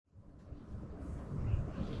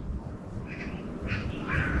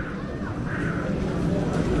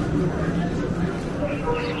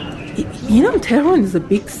Tehran is a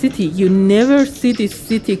big city. You never see this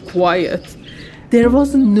city quiet. There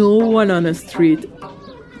was no one on the street.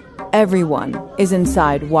 Everyone is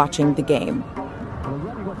inside watching the game.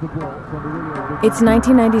 It's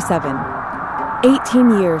 1997,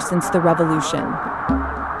 18 years since the revolution.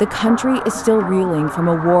 The country is still reeling from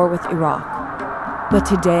a war with Iraq. But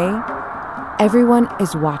today, everyone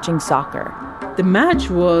is watching soccer. The match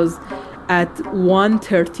was at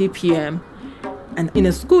 1:30 p.m. And in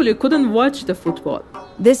a school, you couldn't watch the football.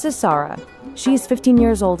 This is Sarah. She's 15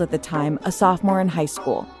 years old at the time, a sophomore in high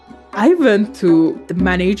school. I went to the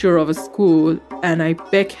manager of a school and I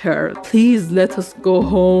begged her, please let us go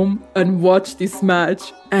home and watch this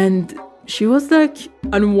match. And she was like,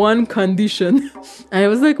 on one condition. I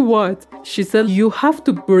was like, what? She said, you have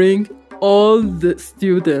to bring all the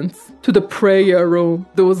students to the prayer room.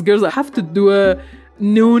 Those girls have to do a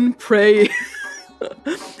noon prayer.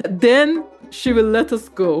 Then she will let us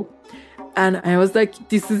go. And I was like,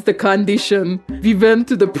 this is the condition. We went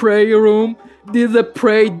to the prayer room, did the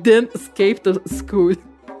prayer, then escaped the school.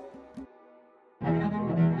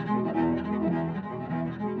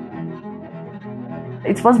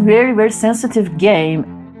 It was very, very sensitive game.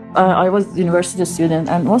 I was a university student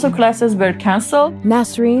and most of classes were canceled.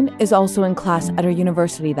 Nasreen is also in class at her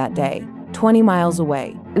university that day, 20 miles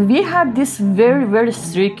away. We had this very, very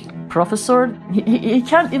strict professor. He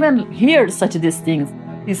can't even hear such these things.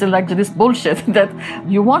 He said like this bullshit that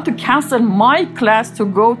you want to cancel my class to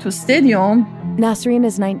go to stadium. Nasreen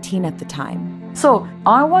is 19 at the time. So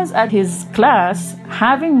I was at his class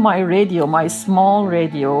having my radio, my small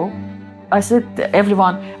radio. I said to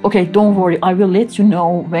everyone, okay, don't worry, I will let you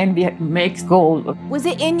know when we make goal. Was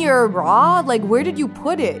it in your bra? Like, where did you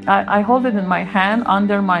put it? I hold it in my hand,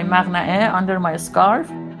 under my magnae, under my scarf,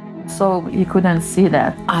 so he couldn't see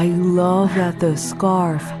that. I love that the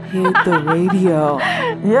scarf hit the radio.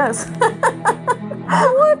 Yes.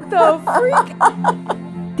 What the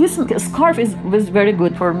freak? This scarf was very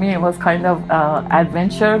good for me. It was kind of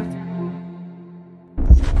adventure.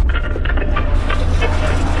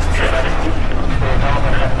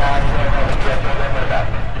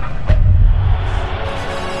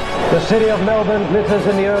 The city of Melbourne glitters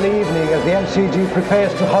in the early evening as the MCG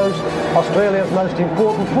prepares to host Australia's most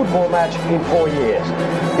important football match in 4 years.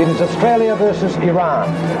 It is Australia versus Iran,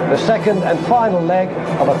 the second and final leg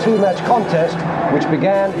of a two-match contest which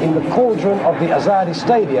began in the cauldron of the Azadi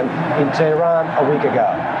Stadium in Tehran a week ago.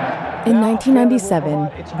 In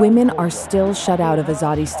 1997, women are still shut out of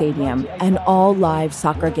Azadi Stadium and all live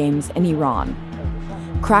soccer games in Iran.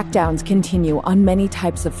 Crackdowns continue on many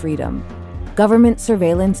types of freedom. Government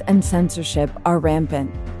surveillance and censorship are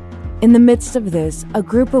rampant. In the midst of this, a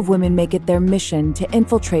group of women make it their mission to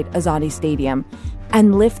infiltrate Azadi Stadium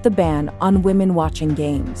and lift the ban on women watching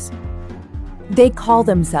games. They call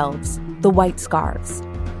themselves the White Scarves.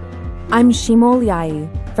 I'm Shimol Yai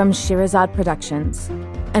from Shirazad Productions,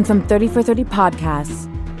 and from 30 for 30 Podcasts,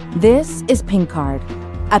 this is Pink Card,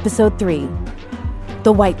 Episode 3,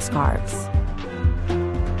 The White Scarves.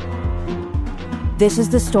 This is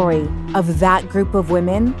the story of that group of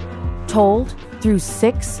women told through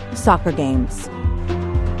 6 soccer games.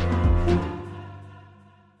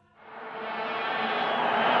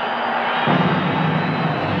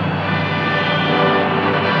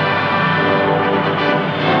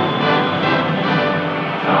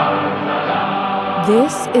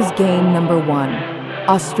 This is game number 1,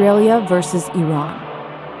 Australia versus Iran.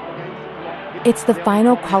 It's the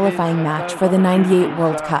final qualifying match for the '98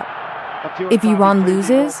 World Cup. If Iran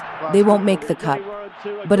loses, they won't make the cut.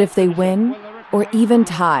 But if they win, or even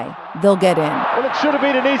tie, they'll get in. Well, it should have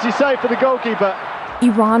been an easy save for the goalkeeper.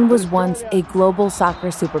 Iran was once a global soccer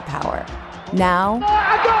superpower. Now,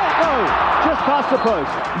 A goal! No! Just past the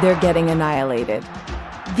post. they're getting annihilated.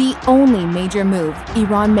 The only major move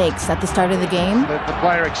Iran makes at the start of the game The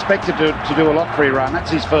player expected to do a lot for Iran.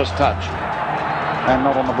 That's his first touch. And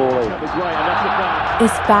not on the ball either.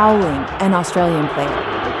 is fouling an Australian player.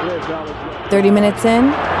 30 minutes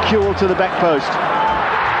in, Kewell to the back post.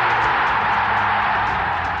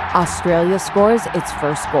 Australia scores its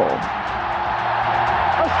first goal.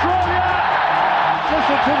 Australia!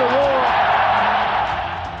 Listen to the roar.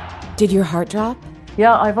 Did your heart drop?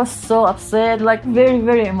 Yeah, I was so upset, like very,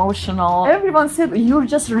 very emotional. Everyone said, you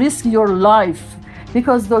just risk your life.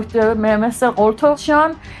 Because Dr. Mr.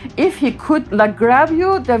 Oltovshan, if he could like grab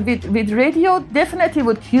you with radio, definitely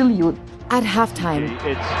would kill you. At halftime,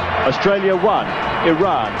 It's Australia 1,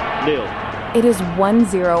 Iran 0. it is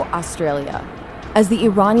 1-0 Australia. As the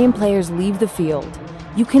Iranian players leave the field,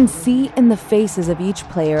 you can see in the faces of each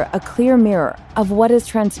player a clear mirror of what has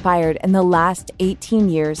transpired in the last 18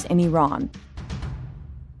 years in Iran.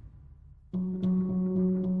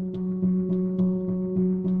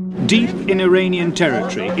 Deep in Iranian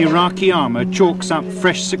territory, Iraqi armor chalks up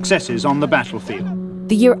fresh successes on the battlefield.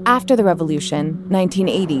 The year after the revolution,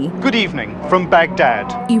 1980, good evening from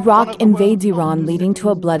Baghdad. Iraq invades Iran, leading to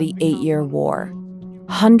a bloody 8-year war.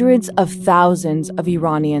 Hundreds of thousands of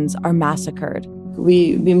Iranians are massacred.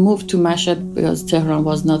 We moved to Mashhad because Tehran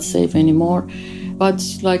was not safe anymore. But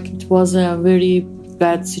it was a very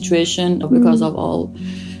bad situation because of all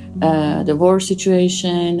the war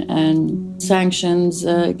situation and sanctions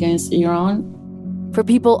against Iran. For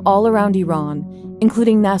people all around Iran,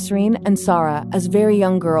 including Nasreen and Sarah, as very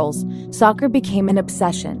young girls, soccer became an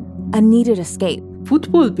obsession, a needed escape.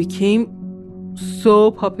 Football became so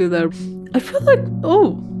popular. I feel like,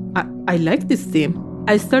 I like this team.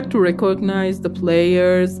 I started to recognize the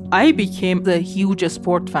players. I became a huge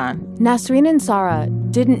sport fan. Nasreen and Sarah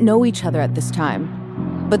didn't know each other at this time,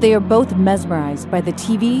 but they are both mesmerized by the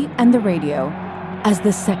TV and the radio as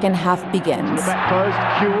the second half begins. The back post,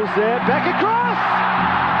 Huell's there, back across!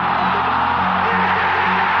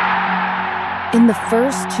 In the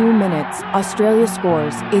first 2 minutes, Australia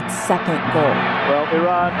scores its second goal. Well,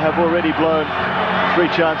 Iran have already blown 3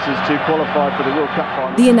 chances to qualify for the World Cup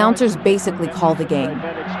final. The announcers basically call the game. They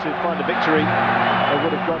managed to find a victory. They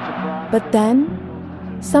would have got to France. But then,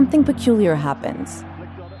 something peculiar happens.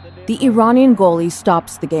 The Iranian goalie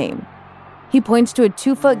stops the game. He points to a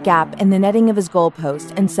 2-foot gap in the netting of his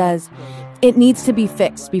goalpost and says, "It needs to be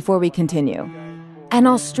fixed before we continue." An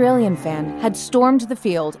Australian fan had stormed the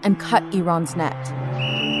field and cut Iran's net.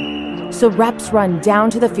 So reps run down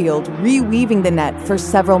to the field, reweaving the net for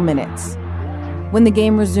several minutes. When the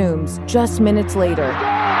game resumes, just minutes later,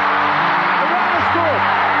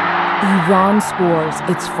 Iran scores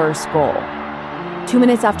its first goal. 2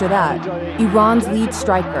 minutes after that, Iran's lead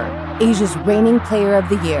striker, Asia's reigning player of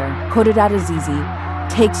the year, Khordad Azizi,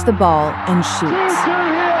 takes the ball and shoots.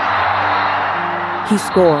 He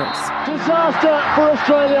scores. Disaster for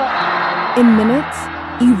Australia. In minutes,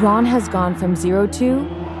 Iran has gone from 0-2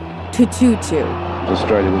 to 2-2.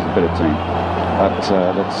 Australia was the better team.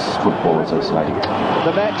 That's football, as I say.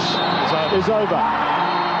 The match is over.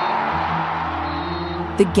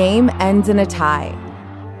 The game ends in a tie.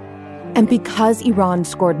 And because Iran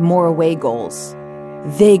scored more away goals,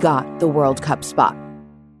 they got the World Cup spot.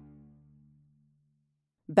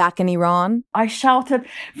 Back in Iran, I shouted,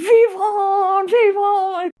 "We won! We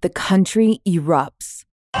won!" The country erupts.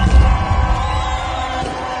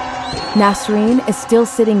 Nasreen is still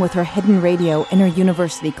sitting with her hidden radio in her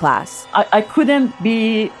university class. I couldn't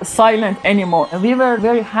be silent anymore. We were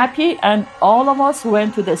very happy, and all of us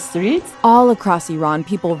went to the streets. All across Iran,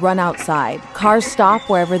 people run outside. Cars stop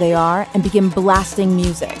wherever they are and begin blasting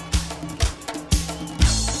music.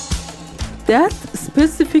 That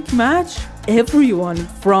specific match, everyone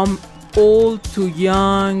from old to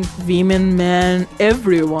young, women, men,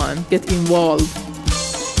 everyone get involved.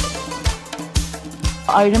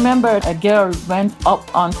 I remember a girl went up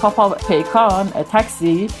on top of Peykan, a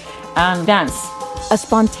taxi, and danced. A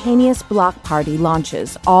spontaneous block party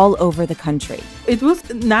launches all over the country. It was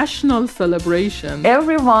a national celebration.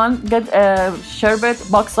 Everyone get a sherbet,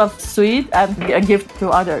 box of sweet, and a gift to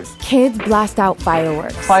others. Kids blast out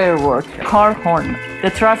fireworks. Firework, car horn. The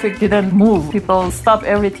traffic didn't move. People stop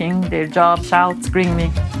everything, their job, shout,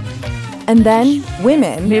 screaming. And then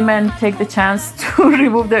Women take the chance to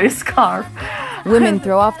remove their scarf. Women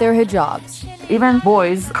throw off their hijabs. Even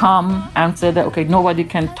boys come and say that, okay, nobody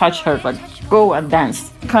can touch her, but go and dance.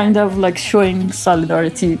 Kind of like showing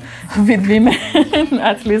solidarity with women,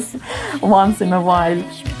 at least once in a while.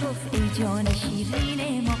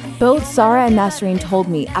 Both Sarah and Nasreen told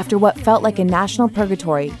me after what felt like a national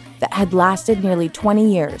purgatory that had lasted nearly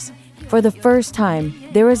 20 years, for the first time,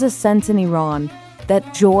 there is a sense in Iran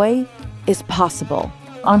that joy is possible.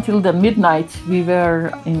 Until the midnight, we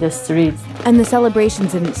were in the streets. And the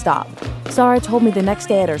celebrations didn't stop. Sarah told me the next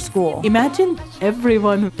day at her school. Imagine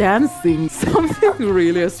everyone dancing, something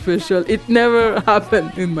really special. It never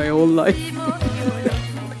happened in my whole life.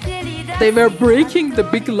 They were breaking the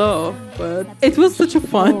big law, but it was such a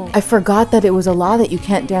fun. I forgot that it was a law that you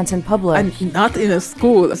can't dance in public. And not in a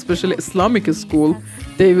school, especially Islamic school.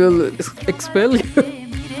 They will expel you.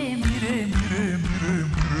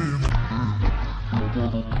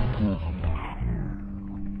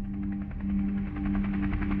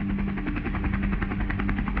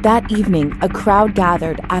 That evening, a crowd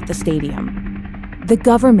gathered at the stadium. The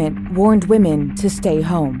government warned women to stay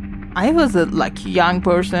home. I was a young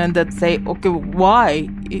person that say, okay, why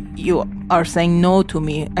you are saying no to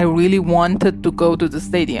me? I really wanted to go to the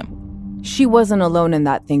stadium. She wasn't alone in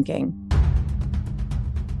that thinking.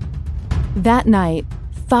 That night,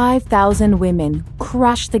 5,000 women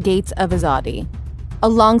crushed the gates of Azadi.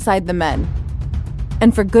 alongside the men.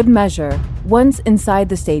 And for good measure, once inside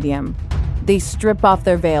the stadium, they strip off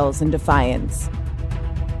their veils in defiance.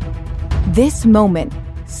 This moment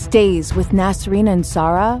stays with Nasreen and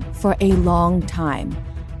Sarah for a long time.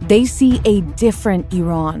 They see a different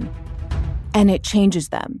Iran, and it changes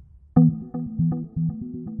them.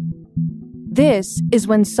 This is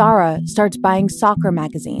when Sarah starts buying soccer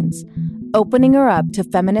magazines, opening her up to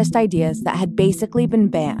feminist ideas that had basically been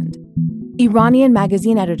banned. Iranian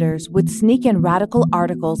magazine editors would sneak in radical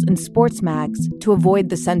articles in sports mags to avoid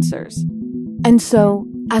the censors. And so,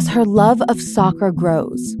 as her love of soccer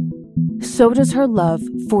grows, so does her love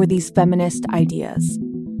for these feminist ideas.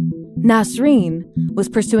 Nasreen was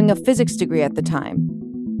pursuing a physics degree at the time.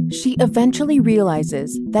 She eventually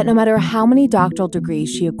realizes that no matter how many doctoral degrees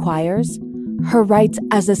she acquires, her rights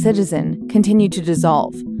as a citizen continue to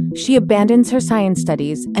dissolve. She abandons her science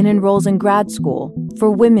studies and enrolls in grad school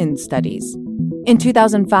for women's studies. In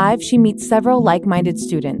 2005, she meets several like-minded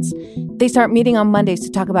students. They start meeting on Mondays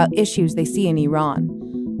to talk about issues they see in Iran.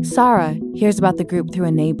 Sarah hears about the group through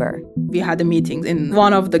a neighbor. We had a meeting in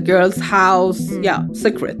one of the girls' house.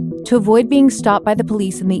 Secret. To avoid being stopped by the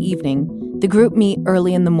police in the evening, the group meet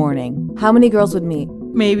early in the morning. How many girls would meet?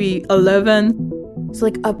 Maybe 11. So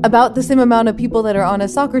about the same amount of people that are on a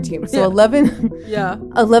soccer team. So 11? Yeah.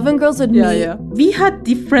 11 girls would meet. Yeah. We had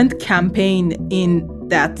different campaign in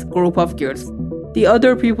that group of girls. The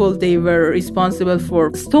other people, they were responsible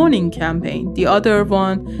for stoning campaign. The other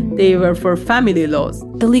one, they were for family laws.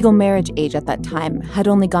 The legal marriage age at that time had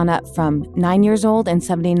only gone up from 9 years old in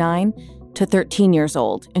 1979 to 13 years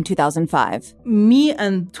old in 2005. Me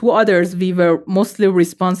and two others, we were mostly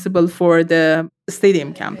responsible for the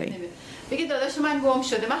stadium campaign.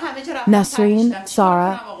 Nasreen,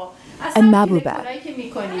 Sarah, and Mahbubeh.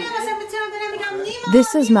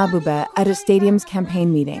 This is Mahbubeh at a stadium's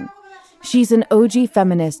campaign meeting. She's an OG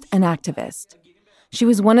feminist and activist. She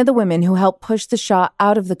was one of the women who helped push the Shah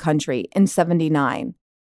out of the country in 1979.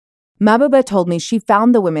 Mahbubeh told me she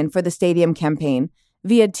found the women for the stadium campaign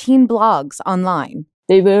via teen blogs online.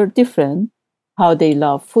 They were different, how they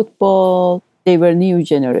love football. They were new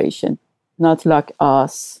generation, not like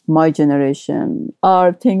us, my generation.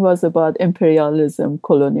 Our thing was about imperialism,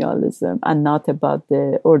 colonialism, and not about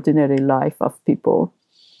the ordinary life of people.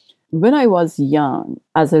 When I was young,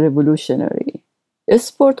 as a revolutionary,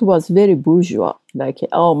 sport was very bourgeois. Like,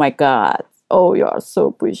 oh my God, oh, you are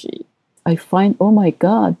so bourgeois. I find, oh my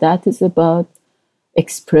God, that is about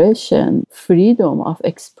expression, freedom of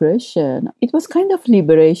expression. It was kind of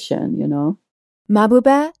liberation, you know.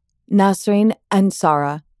 Mahbubeh, Nasreen, and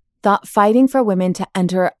Sarah thought fighting for women to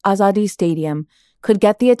enter Azadi Stadium could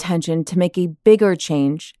get the attention to make a bigger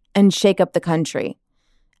change and shake up the country.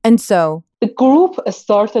 And so, the group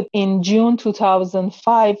started in June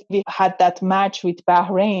 2005. We had that match with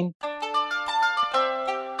Bahrain.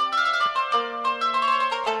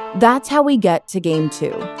 That's how we get to Game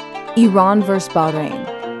 2, Iran versus Bahrain.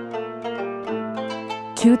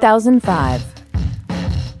 2005,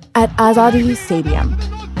 at Azadi Stadium.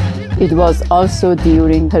 It was also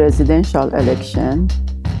during presidential election.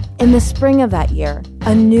 In the spring of that year,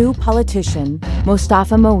 a new politician,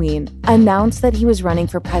 Mostafa Moeen, announced that he was running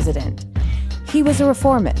for president. He was a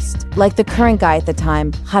reformist, like the current guy at the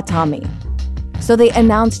time, Khatami. So they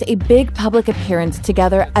announced a big public appearance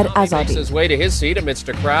together at Azadi. He makes his way to his seat amidst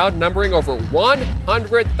a crowd numbering over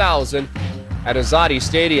 100,000 at Azadi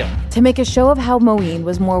Stadium. To make a show of how Moeen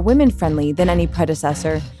was more women-friendly than any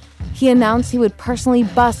predecessor, he announced he would personally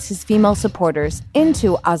bus his female supporters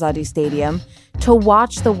into Azadi Stadium to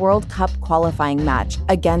watch the World Cup qualifying match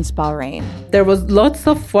against Bahrain. There was lots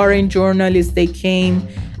of foreign journalists. They came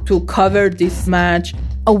to cover this match.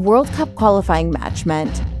 A World Cup qualifying match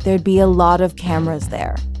meant there'd be a lot of cameras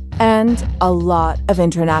there and a lot of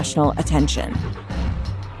international attention.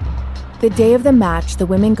 The day of the match, the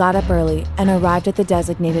women got up early and arrived at the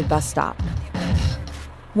designated bus stop.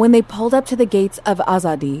 When they pulled up to the gates of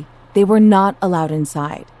Azadi, they were not allowed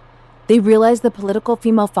inside. They realized the political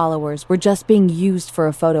female followers were just being used for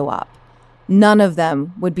a photo op. None of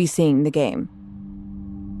them would be seeing the game.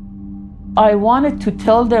 I wanted to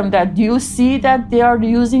tell them that, do you see that they are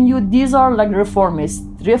using you? These are like reformists.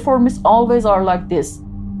 Reformists always are like this.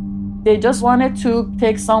 They just wanted to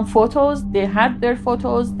take some photos. They had their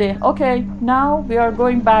photos. Okay, now we are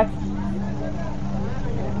going back.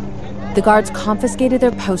 The guards confiscated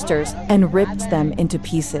their posters and ripped them into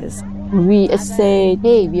pieces. We say,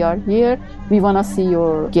 hey, we are here. We want to see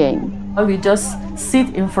your game. We just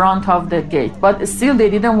sit in front of the gate, but still they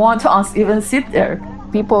didn't want us even sit there.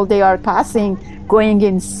 People, they are passing, going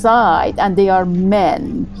inside, and they are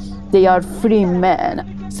men. They are free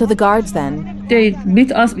men. So the guards then, They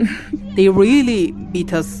beat us. They really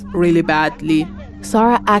beat us really badly.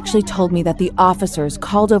 Sarah actually told me that the officers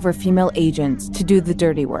called over female agents to do the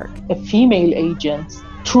dirty work. Female agents,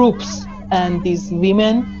 troops, and these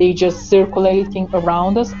women, they just circulating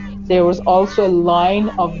around us. There was also a line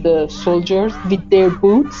of the soldiers with their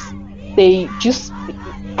boots. They just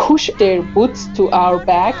push their boots to our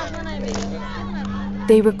back.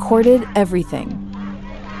 They recorded everything.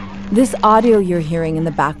 This audio you're hearing in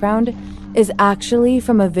the background is actually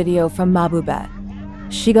from a video from Mabube.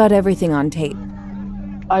 She got everything on tape.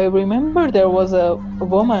 I remember there was a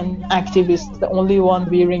woman activist, the only one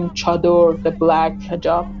wearing chador, the black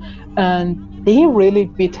hijab, and they really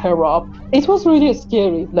beat her up. It was really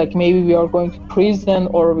scary, like maybe we are going to prison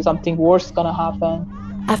or something worse gonna happen.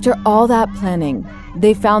 After all that planning,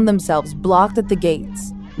 they found themselves blocked at the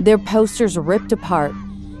gates, their posters ripped apart,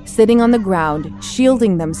 sitting on the ground,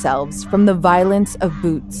 shielding themselves from the violence of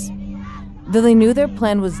boots. Though they knew their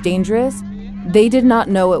plan was dangerous, they did not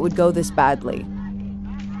know it would go this badly.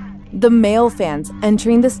 The male fans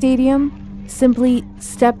entering the stadium simply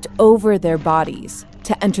stepped over their bodies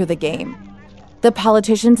to enter the game. The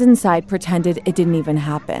politicians inside pretended it didn't even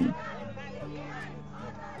happen.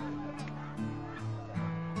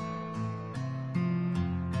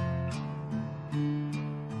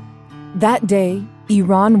 That day,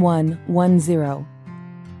 Iran won 1-0,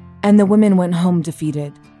 and the women went home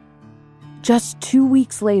defeated. Just 2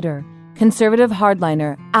 weeks later, conservative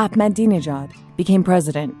hardliner Ahmadinejad became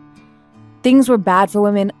president. Things were bad for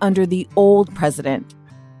women under the old president.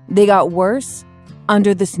 They got worse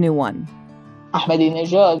under this new one.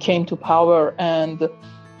 Ahmadinejad came to power and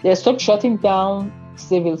they started shutting down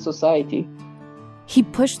civil society. He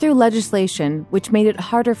pushed through legislation which made it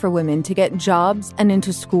harder for women to get jobs and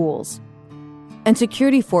into schools. And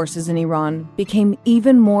security forces in Iran became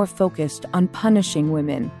even more focused on punishing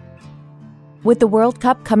women. With the World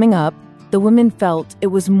Cup coming up, the women felt it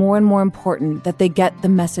was more and more important that they get the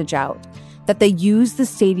message out, that they use the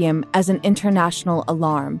stadium as an international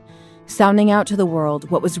alarm, sounding out to the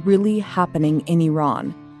world what was really happening in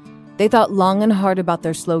Iran. They thought long and hard about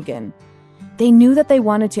their slogan. They knew that they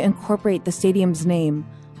wanted to incorporate the stadium's name,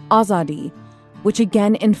 Azadi, which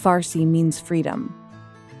again in Farsi means freedom.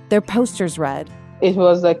 Their posters read, it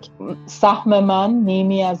was like, Sahm man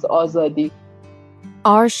nimi az azadi.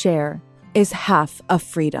 Our share is half of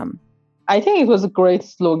freedom. I think it was a great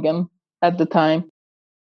slogan at the time.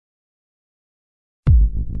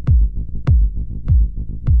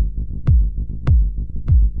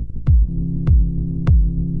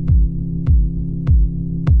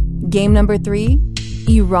 Game number 3,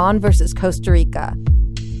 Iran versus Costa Rica.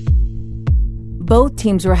 Both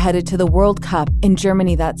teams were headed to the World Cup in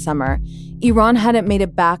Germany that summer. Iran hadn't made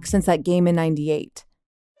it back since that game in '98.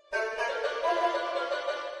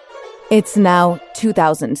 It's now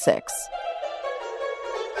 2006.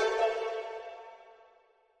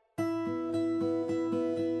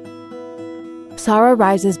 Sarah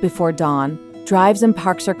rises before dawn, drives and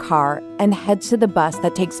parks her car, and heads to the bus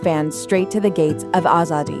that takes fans straight to the gates of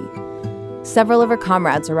Azadi. Several of her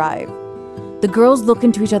comrades arrive. The girls look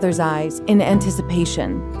into each other's eyes in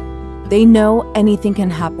anticipation. They know anything can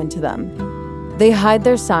happen to them. They hide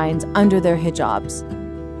their signs under their hijabs.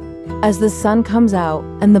 As the sun comes out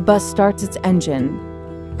and the bus starts its engine,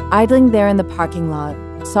 idling there in the parking lot,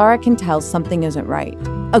 Sarah can tell something isn't right.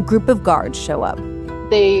 A group of guards show up.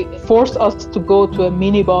 They forced us to go to a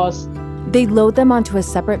minibus. They load them onto a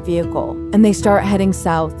separate vehicle and they start heading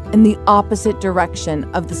south in the opposite direction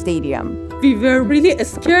of the stadium. We were really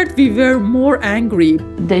scared. We were more angry.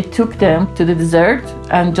 They took them to the desert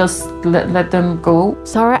and just let them go.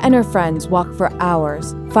 Sarah and her friends walk for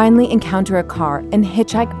hours, finally encounter a car and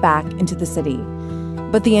hitchhike back into the city.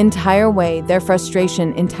 But the entire way, their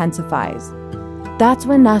frustration intensifies. That's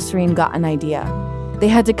when Nasreen got an idea. They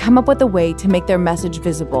had to come up with a way to make their message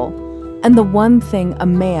visible. And the one thing a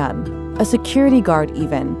man, a security guard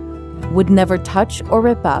even, would never touch or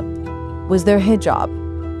rip up was their hijab.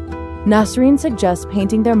 Nasreen suggests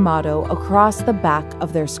painting their motto across the back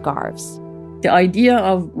of their scarves. The idea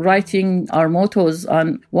of writing our mottos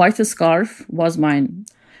on white scarf was mine.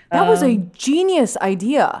 That was a genius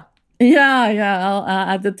idea. Yeah.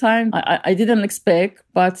 At the time, I didn't expect,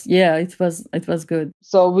 but yeah, it was good.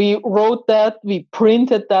 So we wrote that, we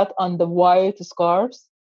printed that on the white scarves,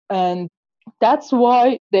 and that's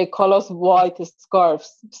why they call us white scarves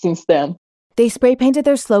since then. They spray painted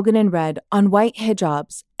their slogan in red on white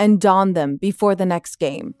hijabs and donned them before the next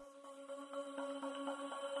game.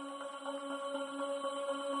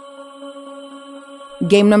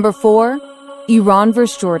 Game number 4, Iran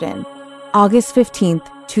vs. Jordan, August 15th,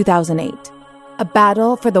 2008. a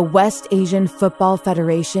battle for the West Asian Football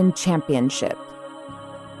Federation Championship.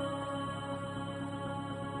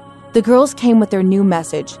 The girls came with their new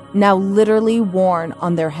message, now literally worn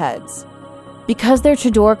on their heads. Because their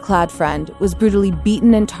chador-clad friend was brutally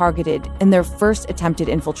beaten and targeted in their first attempted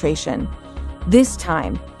infiltration, this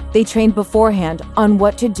time they trained beforehand on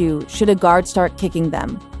what to do should a guard start kicking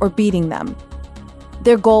them or beating them.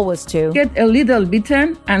 Their goal was to get a little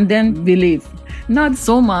beaten and then we leave. Not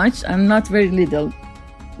so much and not very little.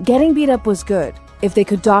 Getting beat up was good if they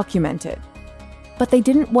could document it, but they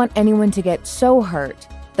didn't want anyone to get so hurt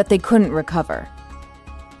that they couldn't recover.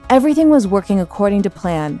 Everything was working according to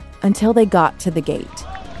plan until they got to the gate.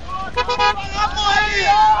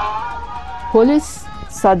 Police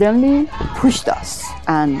suddenly pushed us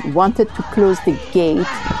and wanted to close the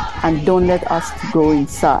gate and don't let us to go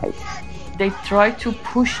inside. They tried to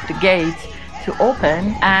push the gate to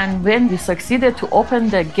open, and when we succeeded to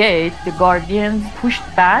open the gate, the guardians pushed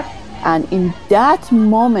back. And in that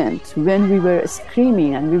moment, when we were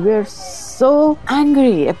screaming and we were so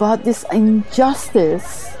angry about this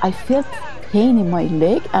injustice, I felt pain in my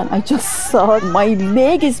leg, and I just saw my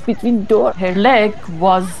leg is between door. Her leg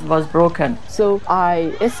was broken. So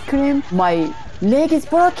I screamed, my leg is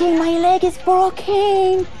broken, my leg is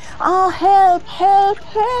broken. Oh, help, help,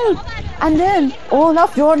 help. And then all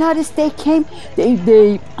of journalists, they came,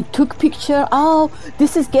 they took picture. Oh,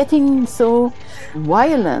 this is getting so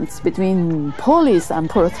violence between police and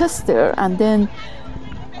protester. And then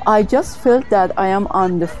I just felt that I am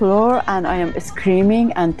on the floor and I am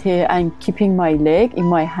screaming until I'm keeping my leg in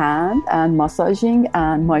my hand and massaging,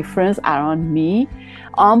 and my friends around me.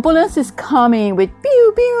 Ambulance is coming with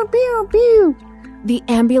pew, pew, pew, pew. The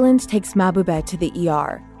ambulance takes Mahbubeh to the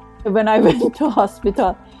ER. When I went to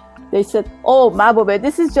hospital, they said, oh, Mahbubeh,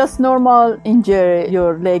 this is just normal injury.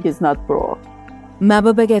 Your leg is not broke.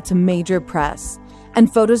 Mahbubeh gets major press,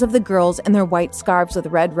 and photos of the girls in their white scarves with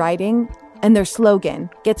red writing and their slogan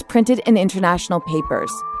gets printed in international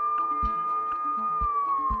papers.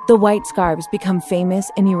 The white scarves become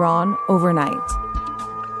famous in Iran overnight.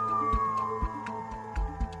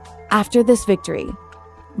 After this victory,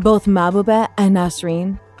 both Mahbubeh and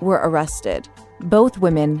Nasreen were arrested. Both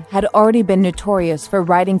women had already been notorious for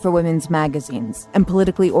writing for women's magazines and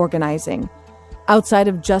politically organizing, outside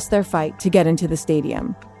of just their fight to get into the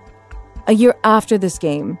stadium. A year after this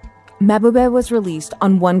game, Mahbubeh was released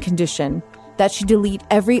on one condition, that she delete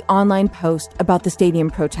every online post about the stadium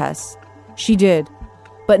protests. She did,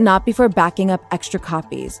 but not before backing up extra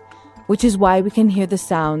copies, which is why we can hear the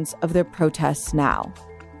sounds of their protests now.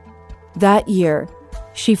 That year,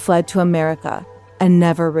 she fled to America and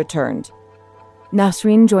never returned.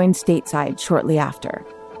 Nasreen joined stateside shortly after.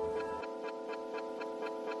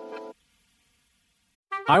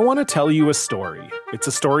 I want to tell you a story. It's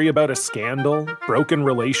a story about a scandal, broken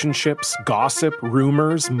relationships, gossip,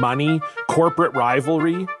 rumors, money, corporate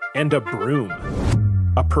rivalry, and a broom.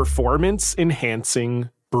 A performance-enhancing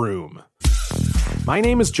broom. My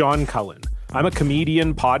name is John Cullen. I'm a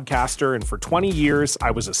comedian, podcaster, and for 20 years,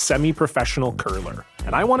 I was a semi-professional curler.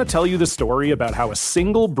 And I want to tell you the story about how a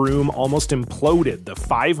single broom almost imploded the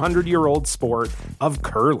 500-year-old sport of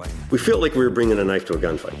curling. We felt like we were bringing a knife to a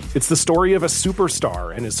gunfight. It's the story of a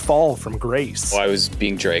superstar and his fall from grace. I was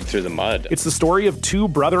being dragged through the mud. It's the story of two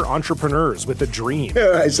brother entrepreneurs with a dream.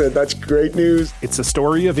 I said, that's great news. It's a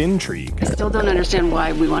story of intrigue. I still don't understand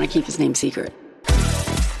why we want to keep his name secret.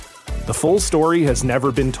 The full story has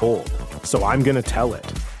never been told, so I'm going to tell it.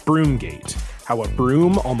 Broomgate, how a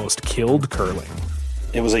broom almost killed curling.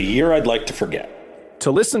 It was a year I'd like to forget.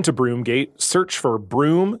 To listen to Broomgate, search for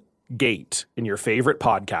Broomgate in your favorite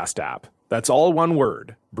podcast app. That's all one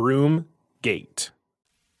word, Broomgate.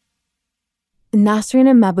 Nasreen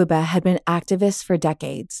and Mahbubeh had been activists for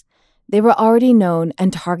decades. They were already known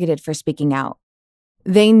and targeted for speaking out.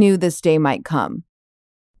 They knew this day might come.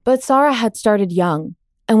 But Sarah had started young,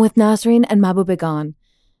 and with Nasreen and Mahbubeh gone,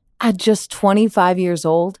 at just 25 years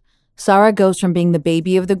old, Sarah goes from being the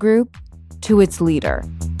baby of the group to its leader.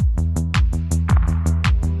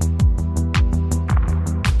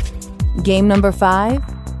 Game number 5,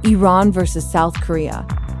 Iran versus South Korea,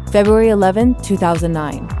 February 11,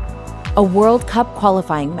 2009. A World Cup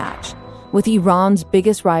qualifying match with Iran's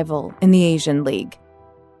biggest rival in the Asian League.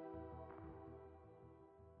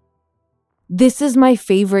 This is my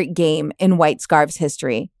favorite game in White Scarves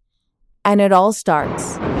history, and it all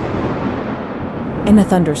starts in a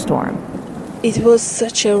thunderstorm. It was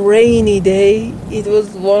such a rainy day. It was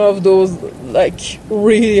one of those,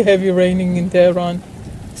 really heavy raining in Tehran.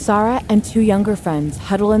 Sarah and two younger friends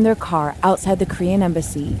huddle in their car outside the Korean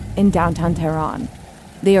embassy in downtown Tehran.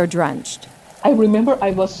 They are drenched. I remember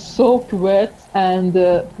I was soaked wet, and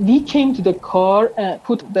we came to the car and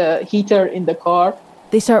put the heater in the car.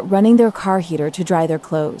 They start running their car heater to dry their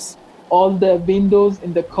clothes. All the windows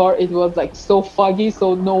in the car, it was like so foggy,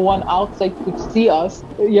 so no one outside could see us.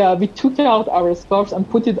 Yeah, we took out our scarves and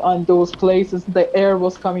put it on those places. The air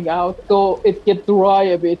was coming out, so it get dry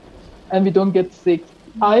a bit and we don't get sick.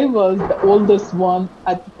 I was the oldest one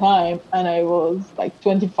at the time, and I was like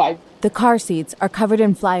 25. The car seats are covered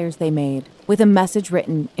in flyers they made with a message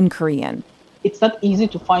written in Korean. It's not easy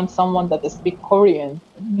to find someone that speaks Korean.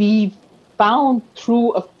 We found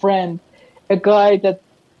through a friend a guy that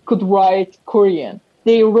could write Korean.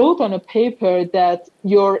 They wrote on a paper that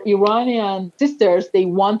your Iranian sisters, they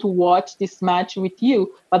want to watch this match with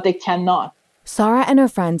you, but they cannot. Sarah and her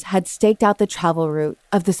friends had staked out the travel route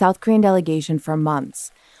of the South Korean delegation for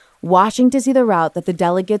months, watching to see the route that the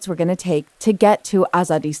delegates were going to take to get to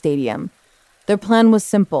Azadi Stadium. Their plan was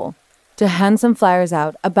simple, to hand some flyers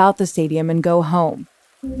out about the stadium and go home.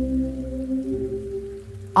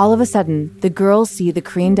 All of a sudden, the girls see the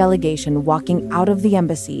Korean delegation walking out of the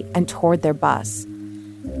embassy and toward their bus.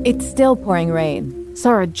 It's still pouring rain.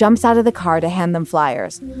 Sarah jumps out of the car to hand them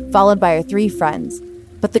flyers, followed by her 3 friends.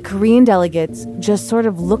 But the Korean delegates just sort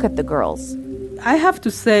of look at the girls. I have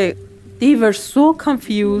to say, they were so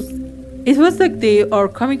confused. It was like they are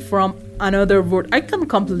coming from another world. I can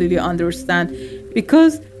completely understand,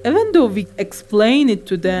 because even though we explained it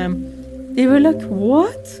to them, they were like,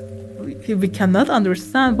 what? We cannot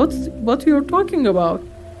understand what you're talking about.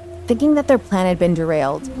 Thinking that their plan had been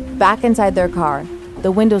derailed, back inside their car,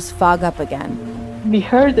 the windows fog up again. We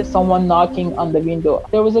heard someone knocking on the window.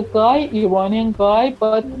 There was a guy, Iranian guy,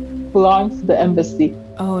 but belongs to the embassy.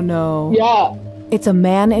 Oh no. Yeah. It's a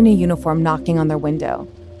man in a uniform knocking on their window.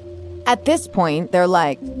 At this point, they're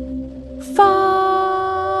like,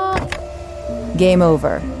 fuck! Game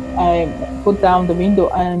over. I put down the window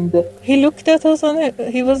and he looked at us and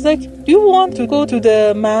he was like, do you want to go to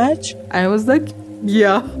the match? I was like,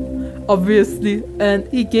 yeah, obviously. And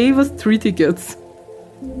he gave us 3 tickets.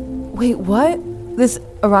 Wait, what? This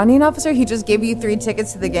Iranian officer, he just gave you 3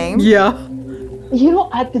 tickets to the game? Yeah. You know,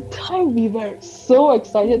 at the time we were so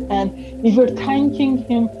excited and we were thanking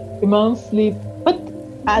him immensely. But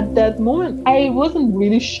at that moment, I wasn't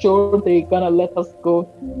really sure they're gonna let us go.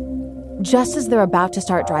 Just as they're about to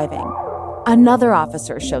start driving, another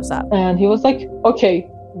officer shows up. And he was like, okay,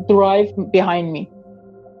 drive behind me.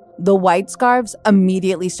 The white scarves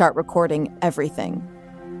immediately start recording everything.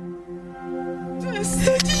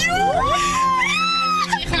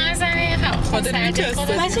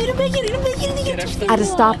 At a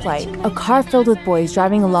stoplight, a car filled with boys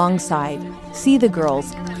driving alongside see the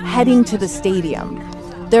girls heading to the stadium.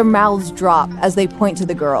 Their mouths drop as they point to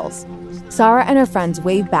the girls. Sarah and her friends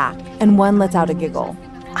wave back, and one lets out a giggle.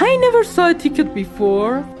 I never saw a ticket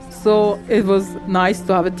before, so it was nice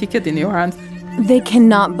to have a ticket in your hands. They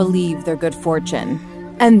cannot believe their good fortune.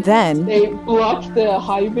 And then they block the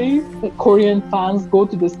highway. The Korean fans go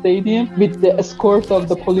to the stadium with the escort of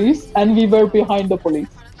the police, and we were behind the police.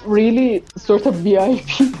 Really sort of VIP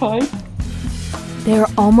type. They're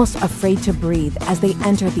almost afraid to breathe as they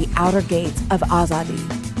enter the outer gates of Azadi.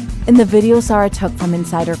 In the video Sarah took from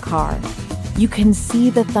inside her car, you can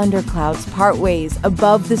see the thunderclouds part ways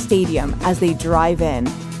above the stadium as they drive in.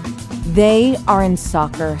 They are in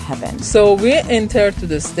soccer heaven. So we entered to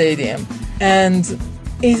the stadium, and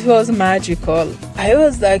it was magical. I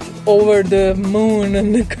was like over the moon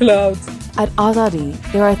and the clouds. At Azadi,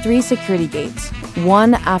 there are 3 security gates,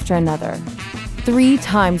 one after another. 3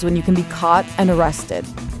 times when you can be caught and arrested.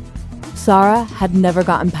 Sarah had never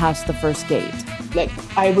gotten past the first gate. Like,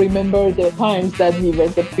 I remember the times that we were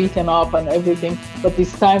beaten up and everything, but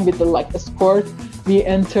this time with the escort, we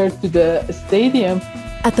entered to the stadium.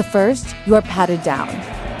 At the first, you are patted down.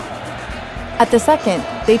 At the second,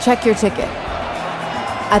 they check your ticket.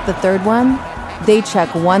 At the third one, they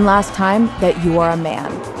check one last time that you are a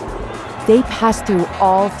man. They pass through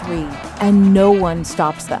all 3, and no one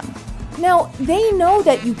stops them. Now, they know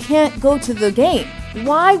that you can't go to the game.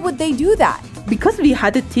 Why would they do that? Because we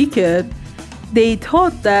had a ticket, they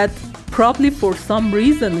thought that probably for some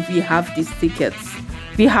reason we have these tickets.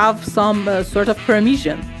 We have some sort of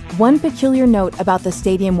permission. One peculiar note about the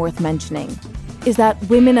stadium worth mentioning is that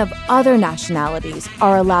women of other nationalities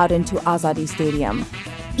are allowed into Azadi Stadium,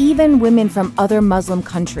 even women from other Muslim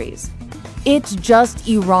countries. It's just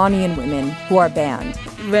Iranian women who are banned.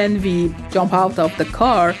 When we jump out of the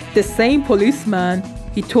car, the same policeman,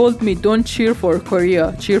 he told me, don't cheer for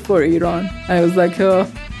Korea, cheer for Iran. I was like, oh,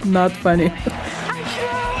 not funny.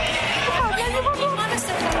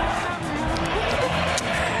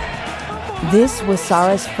 This was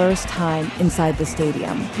Sarah's first time inside the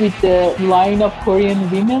stadium. With the line of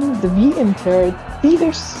Korean women, we entered. We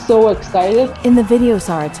were so excited. In the video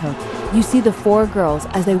Sarah took, you see the 4 girls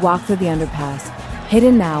as they walk through the underpass,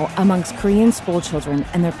 hidden now amongst Korean school children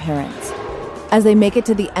and their parents. As they make it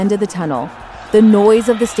to the end of the tunnel, the noise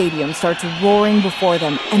of the stadium starts roaring before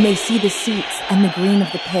them, and they see the seats and the green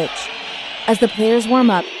of the pitch. As the players warm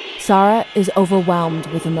up, Sarah is overwhelmed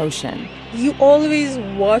with emotion. You always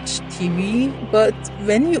watch TV, but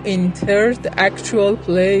when you enter the actual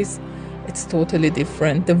place, it's totally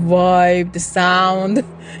different. The vibe, the sound,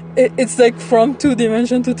 it's like from 2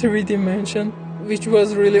 dimension to 3 dimension, which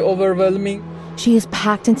was really overwhelming. She is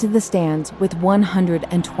packed into the stands with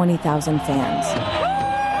 120,000 fans.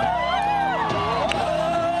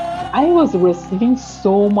 I was receiving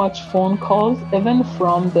so much phone calls, even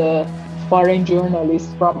from the foreign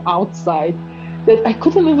journalists from outside, that I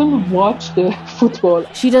couldn't even watch the football.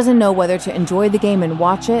 She doesn't know whether to enjoy the game and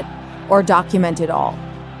watch it or document it all.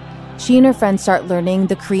 She and her friends start learning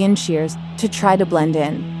the Korean cheers to try to blend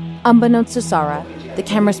in. Unbeknownst to Sarah, the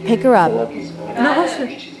cameras pick her up,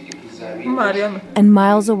 and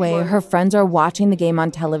miles away, her friends are watching the game on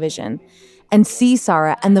television and see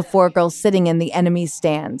Sarah and the 4 girls sitting in the enemy's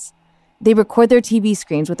stands. They record their TV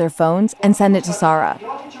screens with their phones and send it to Sarah.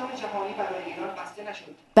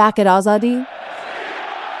 Back at Azadi,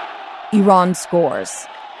 Iran scores.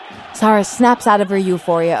 Sarah snaps out of her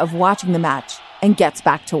euphoria of watching the match and gets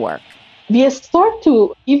back to work. We start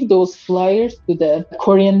to give those flyers to the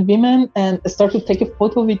Korean women and start to take a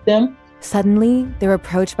photo with them. Suddenly, they're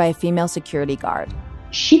approached by a female security guard.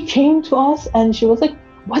 She came to us and she was like,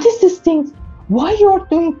 "What is this thing? Why you are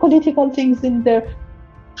doing political things in there?"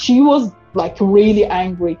 She was like really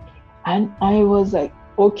angry. And I was like,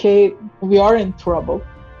 okay, we are in trouble.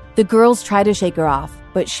 The girls try to shake her off,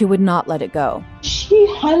 but she would not let it go. She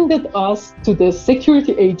handed us to the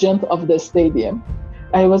security agent of the stadium.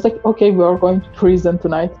 I was like, okay, we are going to prison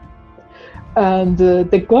tonight. And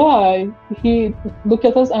the guy, he looked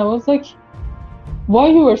at us and I was like, why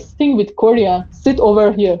you are sitting with Korea? Sit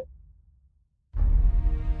over here.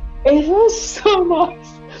 It was so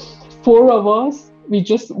nice. 4 of us, we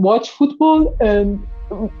just watched football and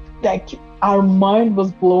like our mind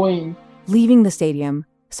was blowing. Leaving the stadium,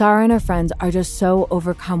 Sarah and her friends are just so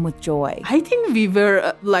overcome with joy. I think we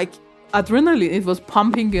were adrenaline, it was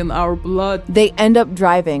pumping in our blood. They end up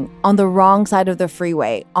driving on the wrong side of the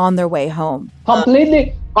freeway on their way home.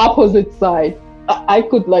 Completely opposite side. I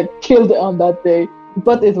could kill on that day,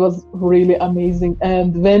 but it was really amazing.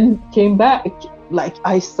 And when came back,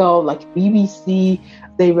 I saw BBC,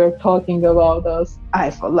 they were talking about us.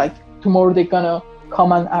 I felt like tomorrow they're gonna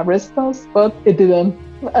come and arrest us, but it didn't.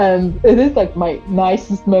 And it is my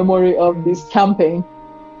nicest memory of this campaign.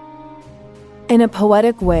 In a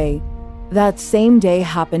poetic way, that same day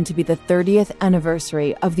happened to be the 30th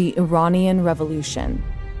anniversary of the Iranian Revolution.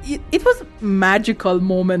 It was a magical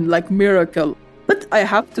moment, miracle. But I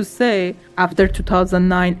have to say, after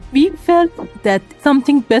 2009, we felt that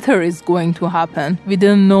something better is going to happen. We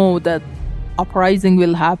didn't know that uprising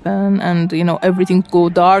will happen and, everything go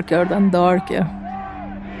darker and darker.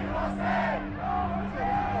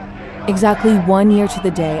 Exactly 1 year to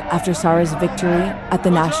the day after Sarah's victory at the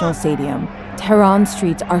National Stadium, Tehran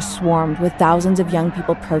streets are swarmed with thousands of young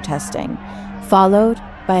people protesting, followed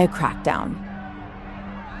by a crackdown.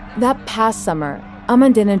 That past summer,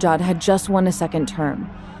 Ahmadinejad had just won a second term,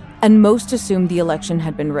 and most assumed the election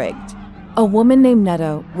had been rigged. A woman named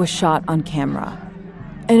Neto was shot on camera.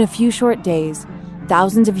 In a few short days,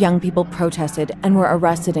 thousands of young people protested and were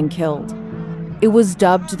arrested and killed. It was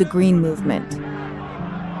dubbed the Green Movement.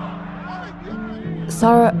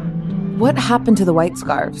 Sarah, what happened to the White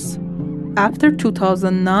Scarves? After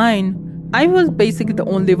 2009, I was basically the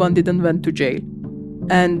only one didn't went to jail.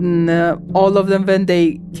 And all of them, when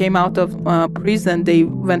they came out of prison, they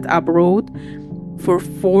went abroad. For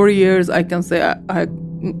 4 years, I can say I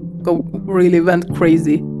really went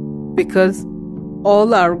crazy because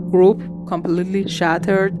all our group completely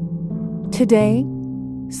shattered. Today,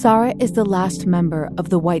 Sarah is the last member of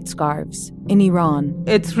the White Scarves in Iran.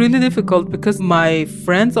 It's really difficult because my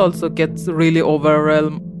friends also get really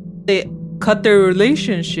overwhelmed. They cut their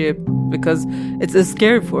relationship because it's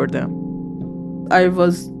scary for them. I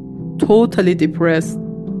was totally depressed.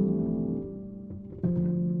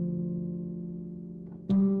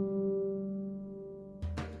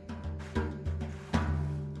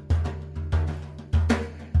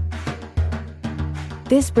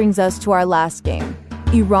 This brings us to our last game,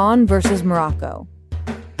 Iran versus Morocco,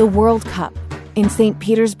 the World Cup in St.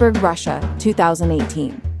 Petersburg, Russia,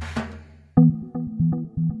 2018.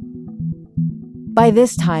 By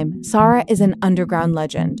this time, Sara is an underground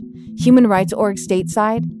legend. Human rights org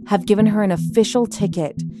stateside have given her an official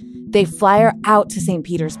ticket. They fly her out to St.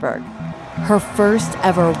 Petersburg, her first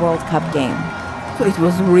ever World Cup game. It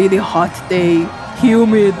was a really hot day,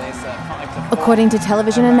 humid. According to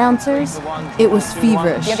television announcers, it was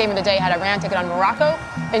feverish. Your game of the day had Iran take it on Morocco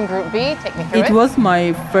in Group B. Take me through it. It was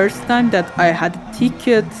my first time that I had a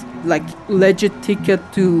ticket, like legit ticket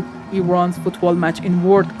to Iran's football match in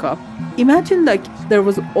World Cup. Imagine like there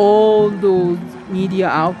was all those media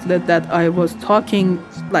outlets that I was talking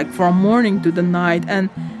like from morning to the night, and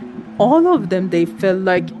all of them, they felt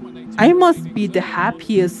like I must be the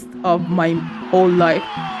happiest of my whole life.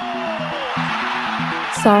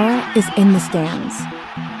 Sara is in the stands.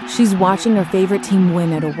 She's watching her favorite team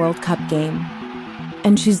win at a World Cup game.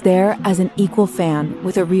 And she's there as an equal fan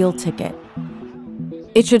with a real ticket.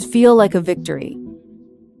 It should feel like a victory.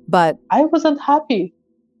 But I wasn't happy.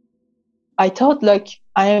 I thought like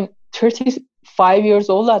I am 35 years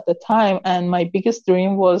old at the time, and my biggest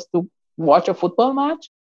dream was to watch a football match.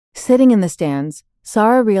 Sitting in the stands,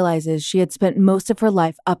 Sara realizes she had spent most of her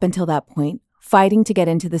life up until that point fighting to get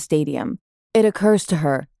into the stadium. It occurs to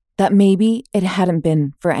her that maybe it hadn't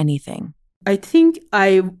been for anything. I think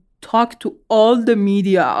I talked to all the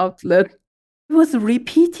media outlets. I was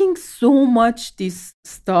repeating so much this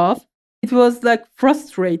stuff. It was like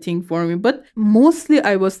frustrating for me, but mostly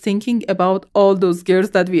I was thinking about all those girls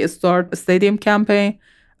that we start a stadium campaign.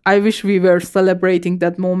 I wish we were celebrating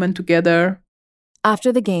that moment together.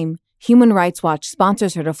 After the game, Human Rights Watch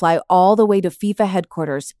sponsors her to fly all the way to FIFA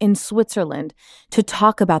headquarters in Switzerland to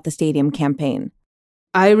talk about the stadium campaign.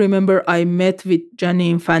 I remember I met with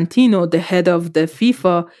Gianni Infantino, the head of the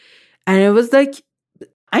FIFA, and I was like,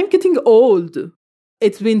 I'm getting old.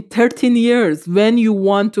 It's been 13 years. When you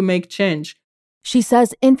want to make change? She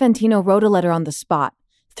says Infantino wrote a letter on the spot,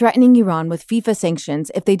 threatening Iran with FIFA sanctions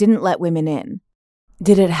if they didn't let women in.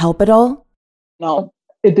 Did it help at all? No,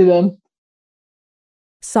 it didn't.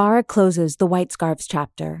 Sara closes the White Scarves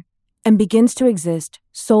chapter and begins to exist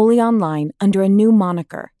solely online under a new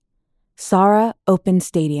moniker, Sara Opens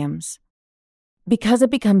Stadiums. Because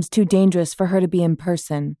it becomes too dangerous for her to be in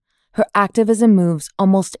person, her activism moves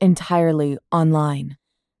almost entirely online.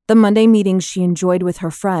 The Monday meetings she enjoyed with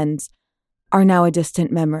her friends are now a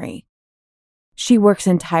distant memory. She works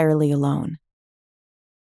entirely alone.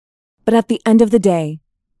 But at the end of the day,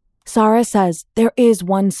 Sara says there is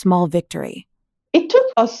one small victory. It took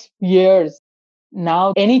us years.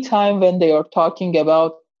 Now, anytime when they are talking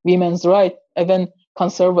about women's rights, even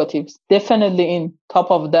conservatives, definitely in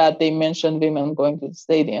top of that, they mention women going to the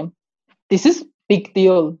stadium. This is big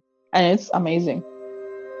deal, and it's amazing.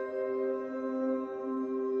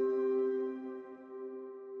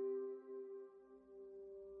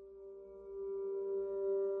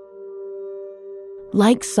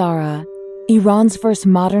 Like Sara, Iran's first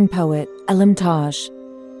modern poet, Elim Taj,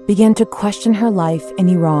 began to question her life in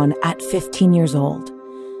Iran at 15 years old.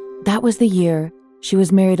 That was the year she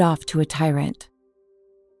was married off to a tyrant.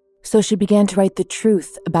 So she began to write the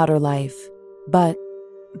truth about her life. But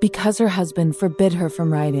because her husband forbid her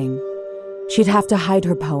from writing, she'd have to hide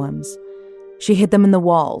her poems. She hid them in the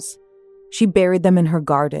walls. She buried them in her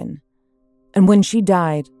garden. And when she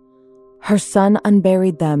died, her son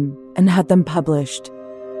unburied them and had them published.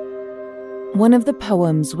 One of the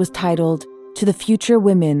poems was titled To the Future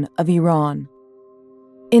Women of Iran.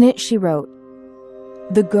 In it, she wrote,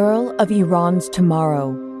 "The girl of Iran's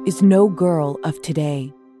tomorrow is no girl of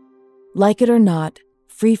today. Like it or not,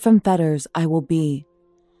 free from fetters I will be.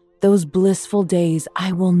 Those blissful days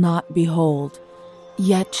I will not behold.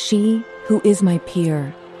 Yet she, who is my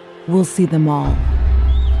peer, will see them all."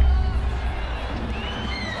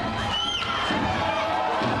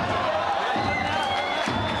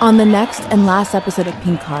 On the next and last episode of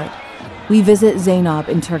Pink Card, we visit Zainab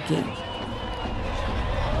in Turkey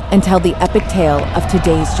and tell the epic tale of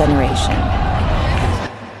today's generation.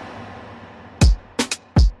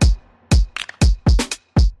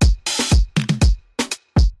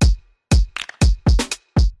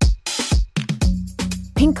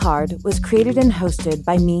 Pink Card was created and hosted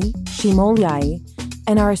by me, Shimol Yai,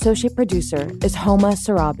 and our associate producer is Homa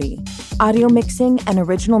Sarabi. Audio mixing and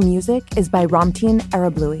original music is by Ramtin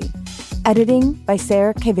Arablouei. Editing by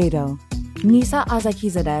Sarah Quevedo. Nisa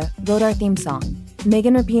Azakizadeh wrote our theme song.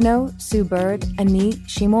 Megan Rapino, Sue Bird, and me,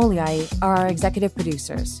 Shimol Yai, are our executive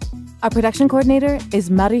producers. Our production coordinator is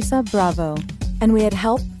Marisa Bravo, and we had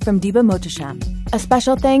help from Diba Mohtasham. A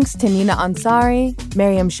special thanks to Nina Ansari,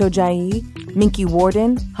 Mariam Shojai, Minky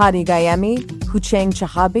Warden, Hadi Gayemi, Hucheng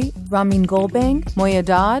Chahabi, Ramin Golbang, Moya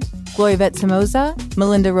Dodd, Gloyvet Somoza,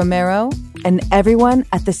 Melinda Romero, and everyone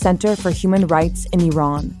at the Center for Human Rights in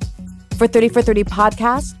Iran. For 30 for 30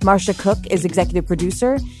 podcast, Marsha Cook is executive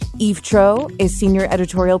producer, Eve Tro is senior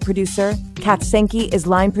editorial producer, Kath Sankey is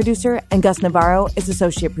line producer, and Gus Navarro is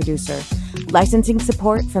associate producer. Licensing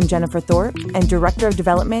support from Jennifer Thorpe, and director of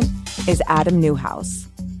development is Adam Newhouse.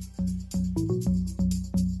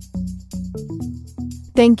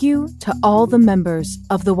 Thank you to all the members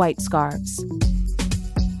of the White Scarves.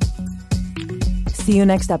 See you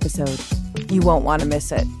next episode. You won't want to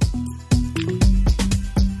miss it.